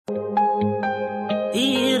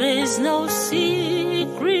It is no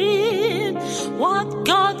secret what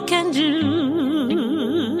God can do.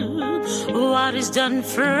 What is done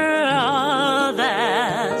for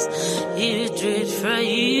others, He did for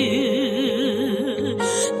you.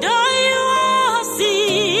 Though you are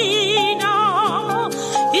sinner,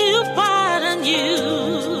 you pardon you.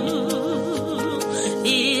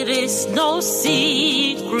 It is no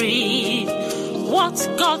secret what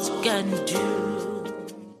God can do.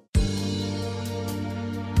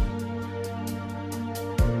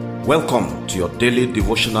 Welcome to your daily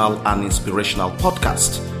devotional and inspirational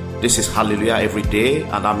podcast. This is Hallelujah Every Day,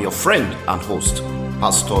 and I'm your friend and host,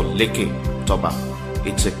 Pastor Leke Toba.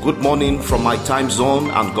 It's a good morning from my time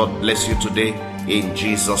zone, and God bless you today in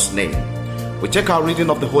Jesus' name. We take our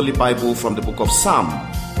reading of the Holy Bible from the book of Psalm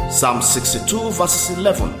 62 verses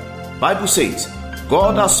 11. Bible says,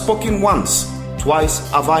 God has spoken once, twice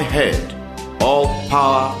have I heard. All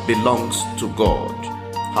power belongs to God.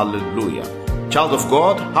 Hallelujah. Child of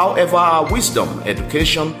God, however our wisdom,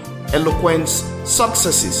 education, eloquence,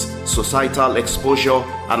 successes, societal exposure,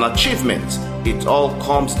 and achievements, it all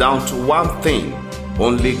comes down to one thing.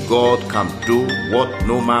 Only God can do what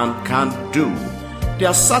no man can do. There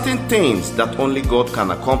are certain things that only God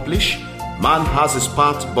can accomplish. Man has his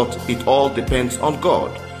part, but it all depends on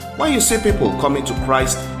God. When you see people coming to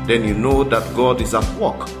Christ, then you know that God is at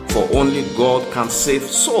work, for only God can save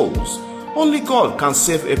souls. Only God can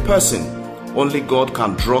save a person. Only God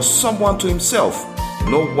can draw someone to Himself.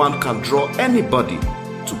 No one can draw anybody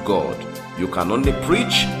to God. You can only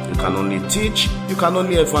preach, you can only teach, you can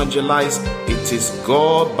only evangelize. It is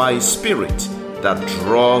God by His Spirit that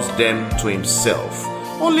draws them to Himself.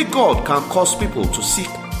 Only God can cause people to seek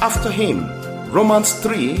after Him. Romans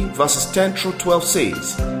 3 verses 10 through 12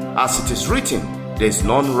 says, as it is written, there is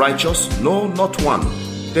none righteous, no, not one.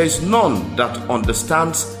 There is none that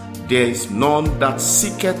understands, there is none that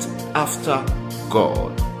seeketh after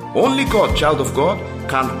God. Only God, child of God,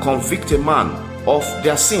 can convict a man of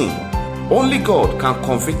their sin. Only God can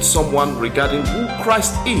convict someone regarding who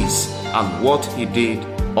Christ is and what He did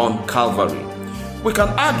on Calvary. We can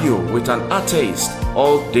argue with an atheist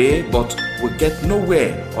all day, but we get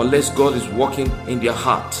nowhere unless God is working in their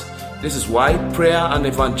heart. This is why prayer and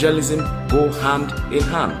evangelism go hand in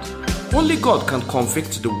hand. Only God can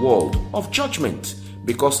convict the world of judgment,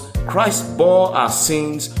 because Christ bore our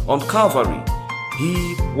sins on Calvary.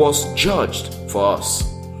 He was judged for us.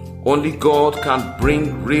 Only God can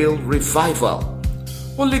bring real revival.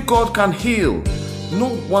 Only God can heal. No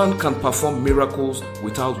one can perform miracles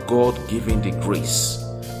without God giving the grace.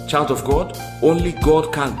 Child of God, only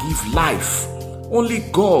God can give life. Only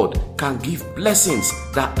God can give blessings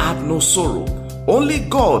that add no sorrow. Only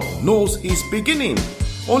God knows His beginning.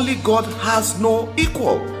 Only God has no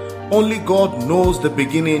equal. Only God knows the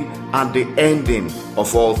beginning and the ending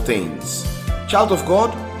of all things. Child of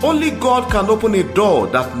God, only God can open a door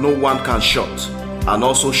that no one can shut, and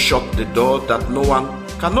also shut the door that no one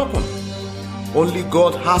can open. Only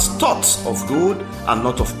God has thoughts of good and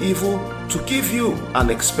not of evil to give you an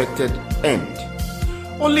expected end.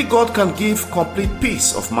 Only God can give complete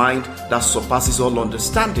peace of mind that surpasses all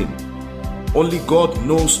understanding. Only God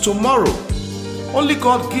knows tomorrow. Only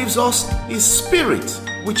God gives us His Spirit,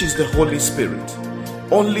 which is the Holy Spirit.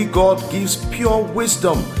 Only God gives pure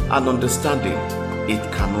wisdom and understanding. It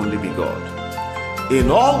can only be God.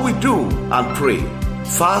 In all we do and pray,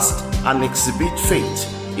 fast and exhibit faith,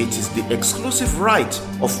 it is the exclusive right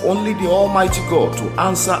of only the Almighty God to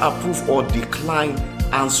answer, approve, or decline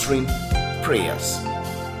answering prayers.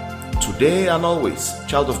 Today and always,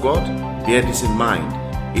 child of God, bear this in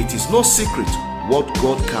mind. It is no secret what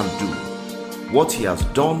God can do. What He has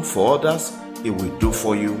done for others, He will do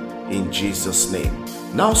for you in Jesus' name.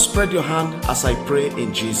 Now spread your hand as I pray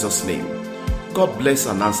in Jesus' name. God bless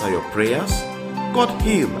and answer your prayers. God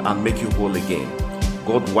heal and make you whole again.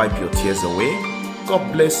 God wipe your tears away.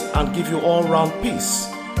 God bless and give you all-round peace.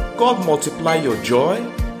 God multiply your joy.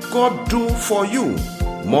 God do for you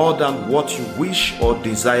more than what you wish or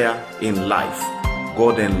desire in life.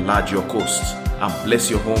 God enlarge your coast and bless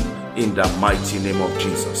your home in the mighty name of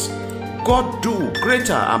Jesus. God do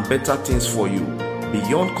greater and better things for you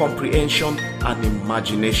beyond comprehension and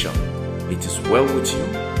imagination. It is well with you.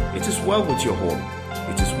 It is well with your home.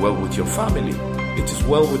 It is well with your family. It is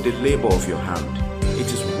well with the labor of your hand.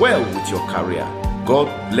 It is well with your career. God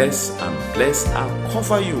bless and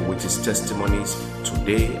cover you with His testimonies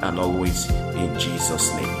today and always in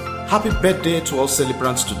Jesus' name. Happy birthday to all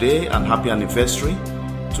celebrants today, and happy anniversary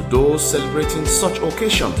to those celebrating such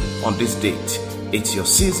occasion on this date. It's your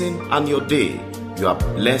season and your day. You are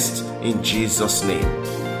blessed in Jesus' name.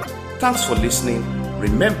 Thanks for listening.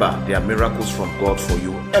 Remember, there are miracles from God for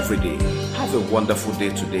you every day. Have a wonderful day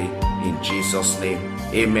today. In Jesus' name,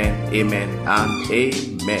 amen, amen, and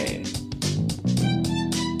amen.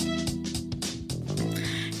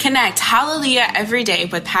 Connect Hallelujah every day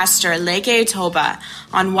with Pastor Leke Toba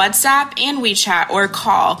on WhatsApp and WeChat or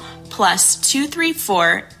call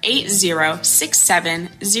 +234 8067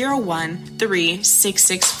 013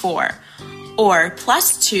 or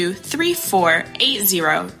 +234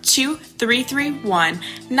 802331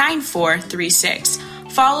 9436.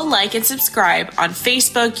 Follow, like, and subscribe on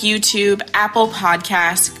Facebook, YouTube, Apple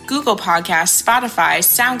Podcasts, Google Podcasts, Spotify,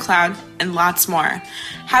 SoundCloud, and lots more.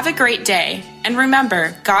 Have a great day, and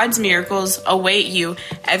remember, God's miracles await you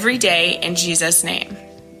every day in Jesus' name.